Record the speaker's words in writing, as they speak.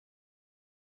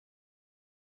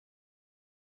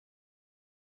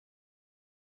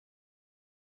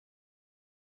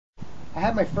I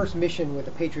had my first mission with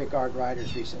the Patriot Guard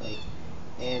Riders recently,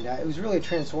 and it was really a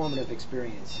transformative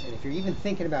experience. And if you're even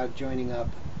thinking about joining up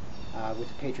with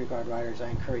the Patriot Guard Riders, I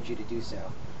encourage you to do so.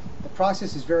 The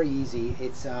process is very easy.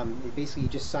 It's basically you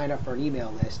just sign up for an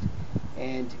email list,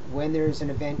 and when there's an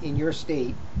event in your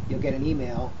state, you'll get an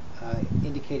email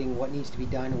indicating what needs to be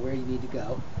done and where you need to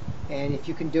go. And if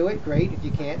you can do it, great. If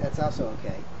you can't, that's also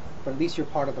okay. But at least you're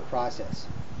part of the process.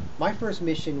 My first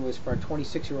mission was for a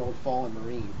 26-year-old fallen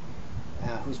Marine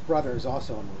whose brother is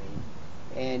also a Marine.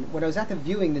 And when I was at the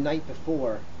viewing the night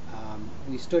before,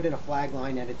 we stood in a flag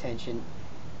line at attention,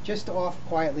 just off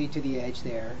quietly to the edge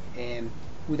there, and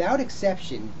without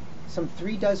exception, some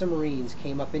 36 Marines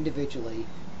came up individually,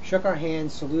 shook our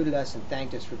hands, saluted us, and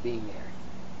thanked us for being there.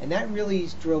 And that really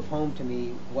drove home to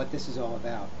me what this is all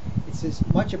about. It's as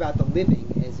much about the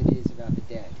living as it is about the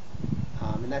dead.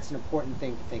 And that's an important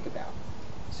thing to think about.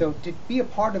 So to be a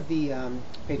part of the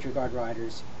Patriot Guard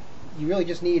Riders, you really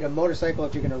just need a motorcycle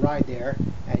if you're going to ride there,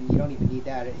 and you don't even need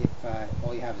that if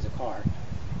all you have is a car.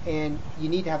 And you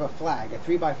need to have a flag, a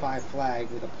 3x5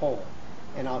 flag with a pole.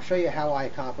 And I'll show you how I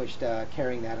accomplished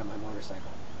carrying that on my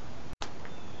motorcycle.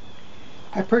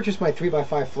 I purchased my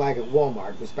 3x5 flag at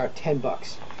Walmart. It was about 10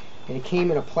 bucks. And it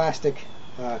came in a plastic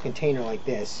container like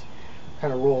this,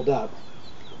 kind of rolled up.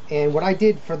 And what I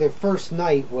did for the first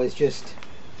night was just,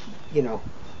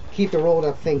 keep the rolled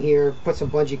up thing here, put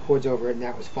some bungee cords over it, and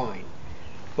that was fine.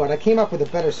 But I came up with a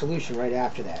better solution right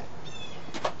after that.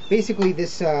 Basically,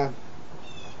 this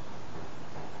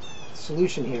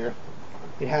solution here,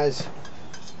 it has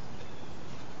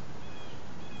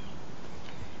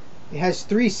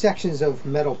 3 sections of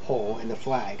metal pole and the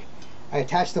flag. I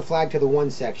attached the flag to the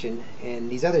one section, and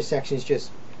these other sections just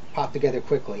pop together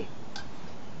quickly.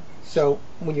 So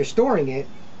when you're storing it,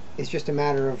 it's just a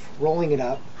matter of rolling it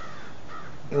up.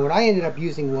 And what I ended up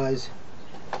using was,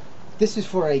 this is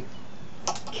for a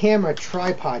camera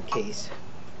tripod case,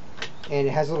 and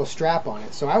it has a little strap on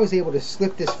it. So I was able to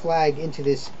slip this flag into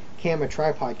this camera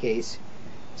tripod case,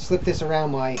 slip this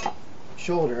around my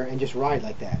shoulder, and just ride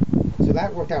like that. So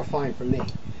that worked out fine for me.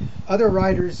 Other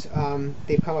riders,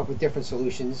 they've come up with different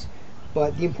solutions,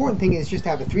 but the important thing is just to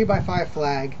have a 3x5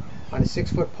 flag on a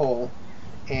 6-foot pole,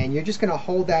 and you're just going to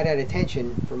hold that at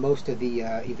attention for most of the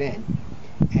event.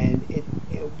 And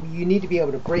you need to be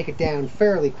able to break it down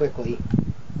fairly quickly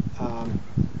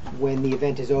when the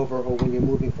event is over or when you're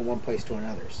moving from one place to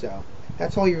another. So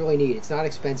that's all you really need. It's not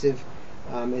expensive.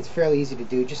 It's fairly easy to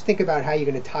do. Just think about how you're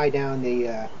going to tie down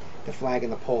the flag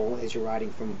and the pole as you're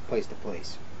riding from place to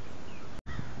place.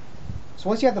 So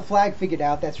once you have the flag figured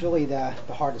out, that's really the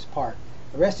hardest part.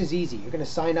 The rest is easy. You're going to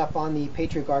sign up on the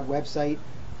Patriot Guard website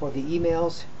for the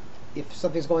emails. If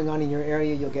something's going on in your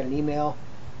area, you'll get an email.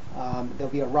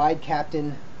 There'll be a ride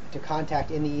captain to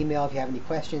contact in the email if you have any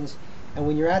questions. And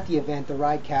when you're at the event, the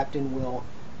ride captain will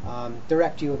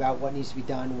direct you about what needs to be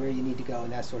done, where you need to go,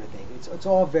 and that sort of thing. It's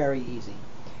all very easy.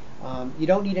 You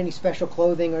don't need any special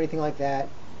clothing or anything like that.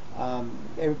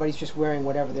 Everybody's just wearing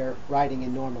whatever they're riding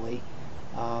in normally.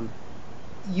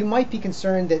 You might be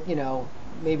concerned that,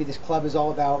 maybe this club is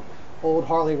all about old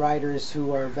Harley riders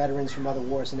who are veterans from other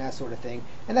wars and that sort of thing.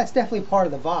 And that's definitely part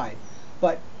of the vibe.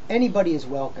 But anybody is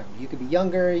welcome. You could be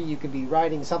younger, you could be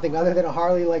riding something other than a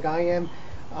Harley like I am.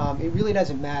 It really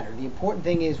doesn't matter. The important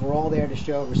thing is we're all there to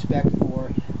show respect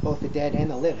for both the dead and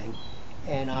the living.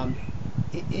 And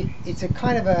it's a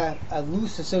kind of a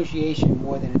loose association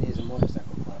more than it is a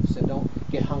motorcycle club. So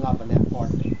don't get hung up on that part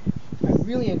of it. I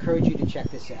really encourage you to check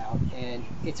this out. And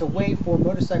it's a way for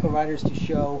motorcycle riders to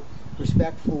show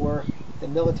respect for the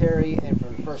military and for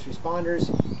the first responders,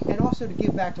 and also to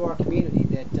give back to our community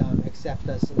that accept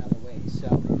us in other ways.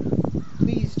 So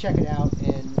please check it out.